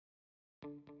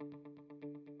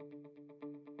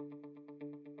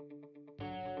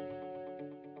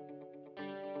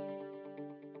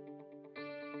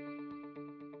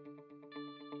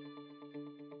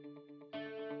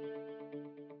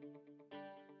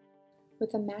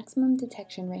With a maximum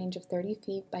detection range of 30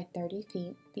 feet by 30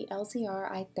 feet, the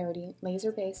LZR I30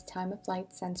 laser-based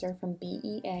time-of-flight sensor from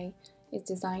BEA is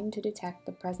designed to detect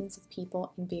the presence of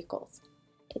people and vehicles.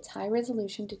 Its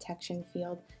high-resolution detection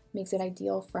field makes it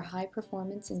ideal for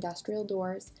high-performance industrial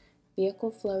doors,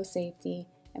 vehicle flow safety,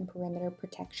 and perimeter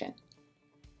protection.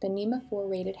 The NEMA 4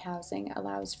 rated housing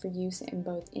allows for use in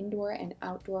both indoor and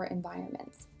outdoor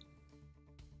environments.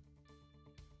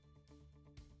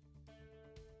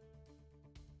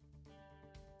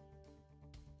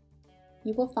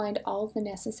 You will find all of the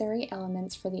necessary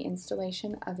elements for the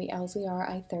installation of the LZR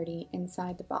I30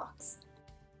 inside the box.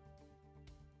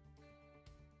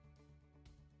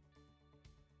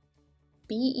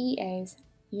 BEA's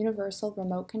universal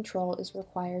remote control is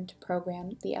required to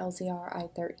program the LZR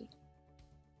I30.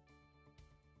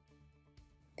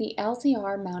 The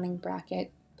LZR mounting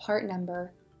bracket, part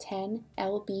number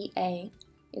 10LBA,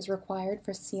 is required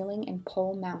for ceiling and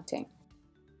pole mounting.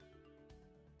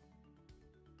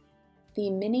 The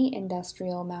mini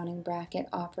industrial mounting bracket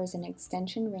offers an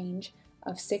extension range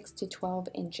of 6 to 12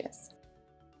 inches.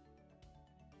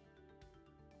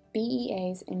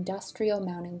 BEA's industrial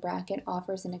mounting bracket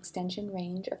offers an extension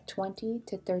range of 20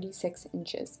 to 36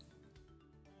 inches.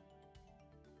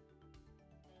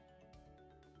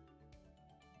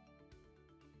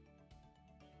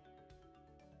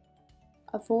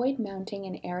 Avoid mounting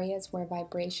in areas where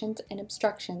vibrations and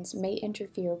obstructions may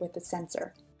interfere with the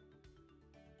sensor.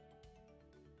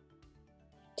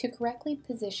 To correctly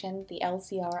position the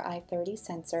LZR I30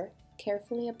 sensor,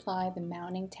 carefully apply the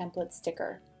mounting template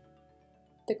sticker.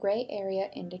 The gray area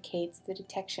indicates the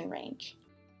detection range.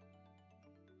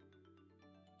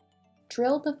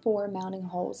 Drill the 4 mounting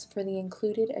holes for the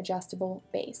included adjustable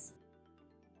base.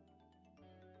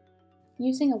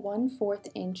 Using a 1/4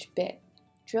 inch bit,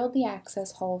 drill the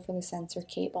access hole for the sensor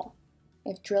cable.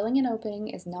 If drilling an opening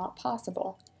is not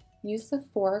possible, use the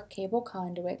 4 cable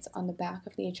conduits on the back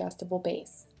of the adjustable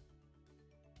base.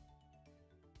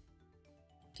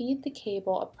 Feed the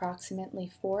cable approximately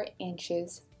 4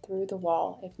 inches through the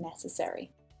wall if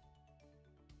necessary.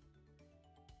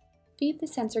 Feed the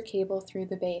sensor cable through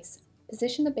the base.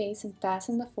 Position the base and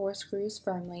fasten the 4 screws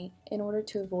firmly in order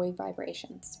to avoid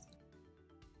vibrations.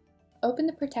 Open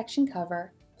the protection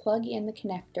cover, plug in the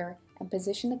connector, and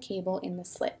position the cable in the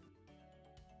slit.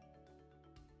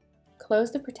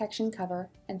 Close the protection cover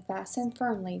and fasten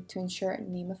firmly to ensure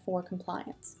NEMA 4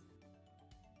 compliance.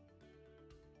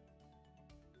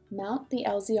 Mount the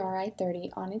LZR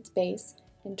I30 on its base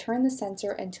and turn the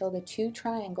sensor until the 2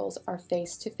 triangles are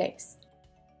face to face.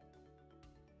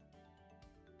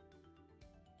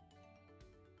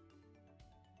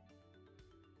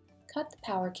 Cut the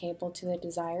power cable to the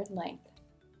desired length.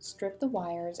 Strip the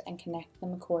wires and connect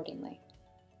them accordingly.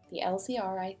 The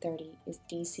LZR I30 is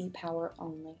DC power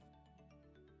only.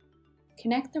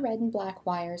 Connect the red and black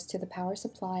wires to the power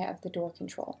supply of the door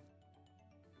control.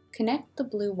 Connect the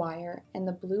blue wire and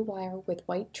the blue wire with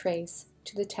white trace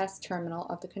to the test terminal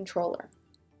of the controller.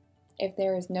 If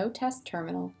there is no test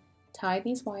terminal, tie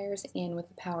these wires in with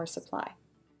the power supply.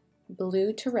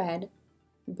 Blue to red,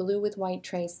 blue with white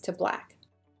trace to black.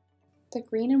 The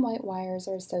green and white wires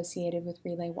are associated with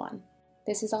Relay 1.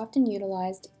 This is often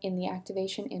utilized in the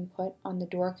activation input on the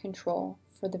door control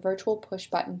for the virtual push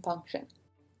button function.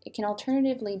 It can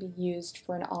alternatively be used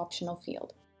for an optional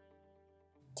field.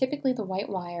 Typically, the white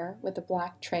wire with the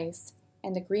black trace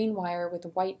and the green wire with the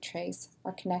white trace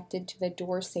are connected to the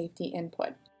door safety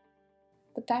input.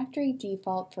 The factory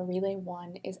default for Relay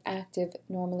 1 is active,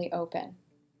 normally open,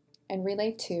 and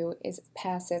Relay 2 is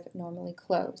passive, normally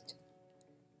closed.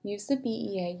 Use the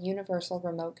BEA Universal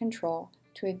Remote Control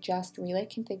to adjust relay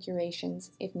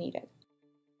configurations if needed.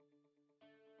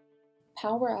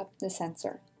 Power up the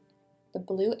sensor. The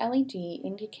blue LED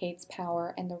indicates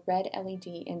power and the red LED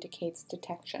indicates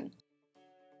detection.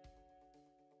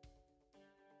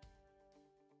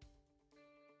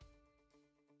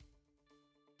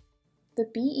 The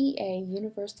BEA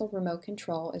Universal Remote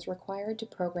Control is required to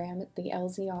program the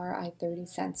LZR I30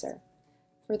 sensor.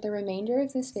 For the remainder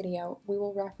of this video, we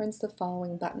will reference the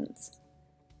following buttons: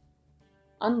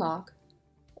 Unlock,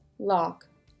 Lock,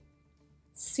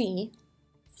 C,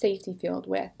 Safety Field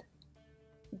Width,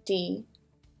 D,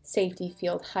 Safety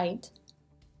Field Height,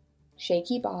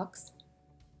 Shaky Box,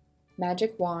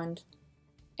 Magic Wand,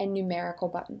 and numerical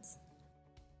buttons.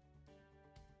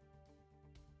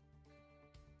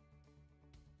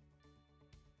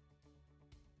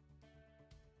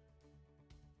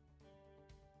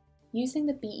 Using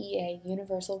the BEA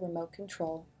Universal Remote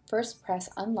Control, first press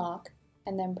Unlock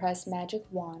and then press Magic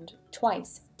Wand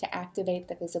twice to activate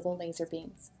the visible laser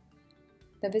beams.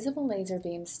 The visible laser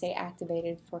beams stay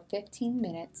activated for 15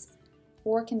 minutes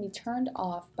or can be turned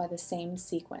off by the same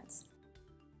sequence.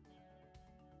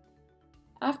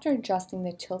 After adjusting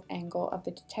the tilt angle of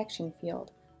the detection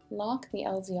field, lock the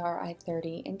LZR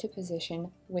I30 into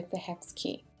position with the hex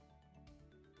key.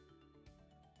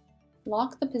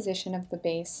 Lock the position of the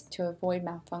base to avoid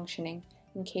malfunctioning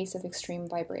in case of extreme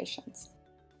vibrations.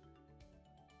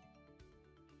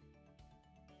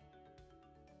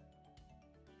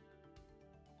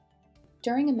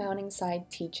 During a mounting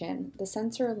side teach-in, the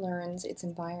sensor learns its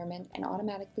environment and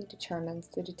automatically determines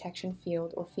the detection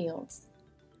field or fields.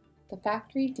 The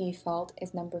factory default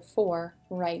is number 4,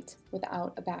 right,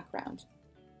 without a background.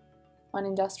 On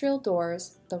industrial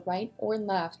doors, the right or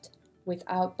left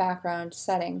without background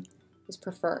setting is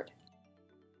preferred.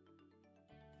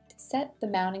 To set the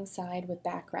mounting side with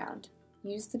background,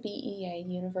 use the BEA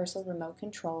Universal Remote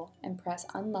Control and press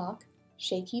Unlock,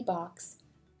 Shaky Box,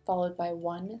 followed by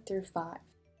 1 through 5.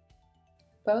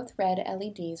 Both red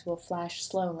LEDs will flash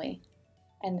slowly,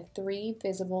 and the 3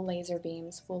 visible laser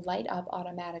beams will light up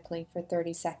automatically for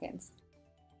 30 seconds.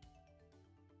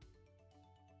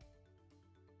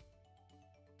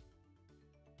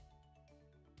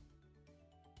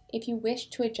 If you wish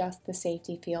to adjust the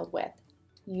safety field width,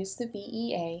 use the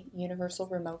BEA Universal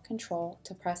Remote Control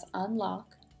to press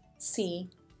Unlock, C,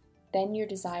 then your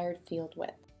desired field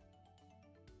width.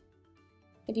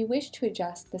 If you wish to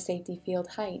adjust the safety field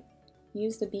height,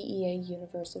 use the BEA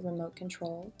Universal Remote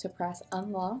Control to press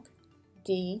Unlock,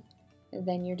 D,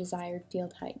 then your desired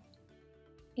field height.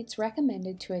 It's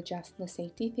recommended to adjust the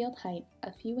safety field height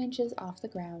a few inches off the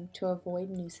ground to avoid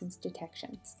nuisance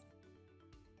detections.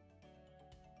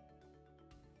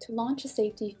 To launch a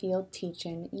safety field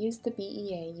teach-in, use the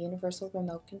BEA Universal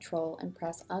Remote Control and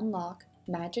press Unlock,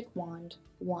 Magic Wand,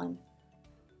 1.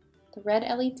 The red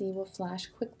LED will flash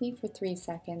quickly for 3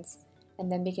 seconds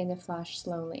and then begin to flash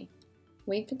slowly.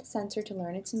 Wait for the sensor to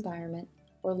learn its environment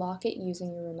or lock it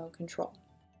using your remote control.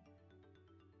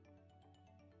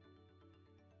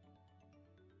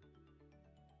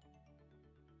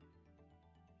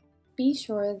 Be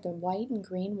sure the white and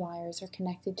green wires are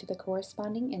connected to the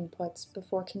corresponding inputs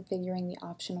before configuring the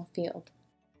optional field.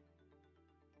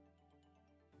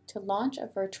 To launch a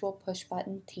virtual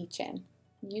push-button teach-in,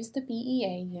 use the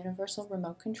BEA Universal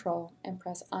Remote Control and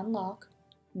press Unlock,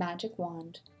 Magic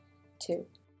Wand, 2.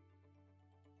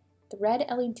 The red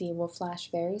LED will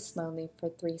flash very slowly for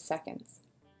 3 seconds.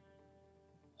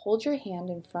 Hold your hand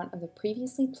in front of the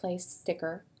previously placed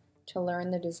sticker to learn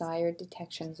the desired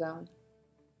detection zone.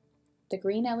 The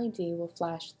green LED will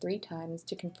flash 3 times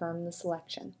to confirm the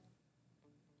selection.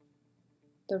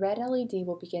 The red LED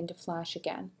will begin to flash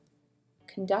again.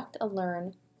 Conduct a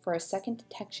learn for a second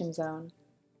detection zone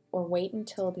or wait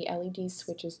until the LED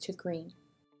switches to green.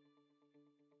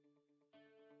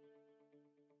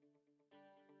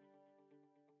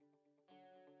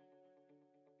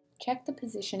 Check the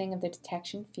positioning of the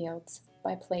detection fields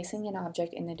by placing an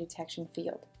object in the detection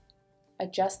field.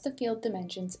 Adjust the field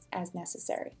dimensions as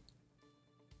necessary.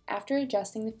 After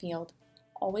adjusting the field,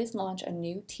 always launch a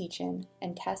new teach-in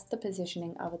and test the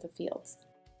positioning of the fields.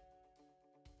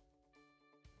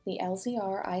 The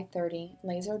LZR I30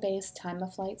 laser-based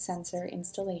time-of-flight sensor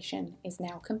installation is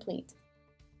now complete.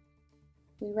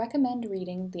 We recommend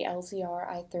reading the LZR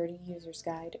I30 User's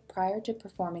Guide prior to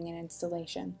performing an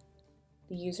installation.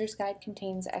 The User's Guide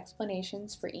contains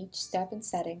explanations for each step and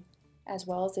setting, as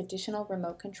well as additional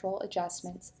remote control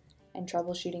adjustments and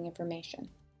troubleshooting information.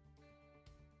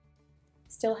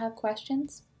 Still have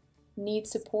questions? Need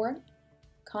support?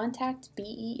 Contact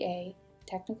BEA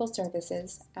Technical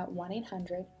Services at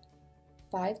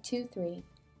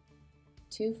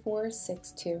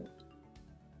 1-800-523-2462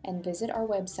 and visit our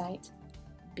website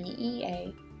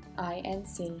beainc.com.